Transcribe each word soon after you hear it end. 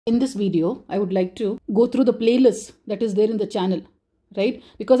In this video, I would like to go through the playlist that is there in the channel, right?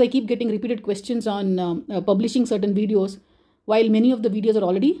 Because I keep getting repeated questions on publishing certain videos while many of the videos are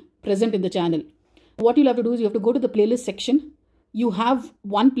already present in the channel. What you'll have to do is you have to go to the playlist section. You have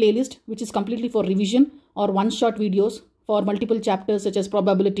one playlist which is completely for revision or one-shot videos for multiple chapters such as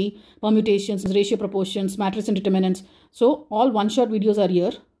probability, permutations, ratio proportions, matrix and determinants. So all one-shot videos are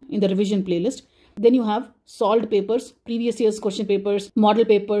here in the revision playlist. Then you have solved papers, previous year's question papers, model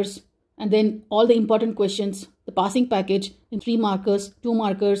papers, and then all the important questions, the passing package in 3 markers, 2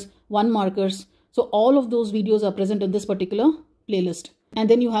 markers, 1 markers. So all of those videos are present in this particular playlist. And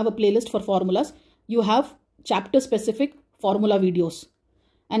then you have a playlist for formulas. You have chapter specific formula videos.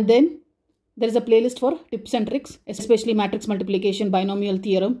 And then there is a playlist for tips and tricks, especially matrix multiplication, binomial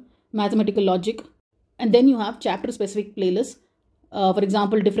theorem, mathematical logic. And then you have chapter specific playlists. For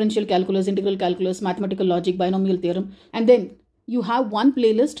example, differential calculus, integral calculus, mathematical logic, binomial theorem. And then you have one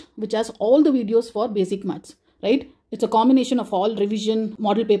playlist which has all the videos for basic maths, right? It's a combination of all revision,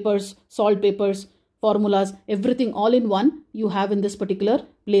 model papers, solved papers, formulas, everything all in one you have in this particular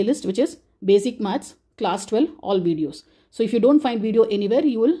playlist, which is basic maths, class 12, all videos. So if you don't find video anywhere,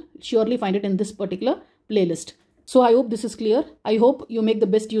 you will surely find it in this particular playlist. So I hope this is clear. I hope you make the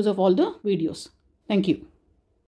best use of all the videos. Thank you.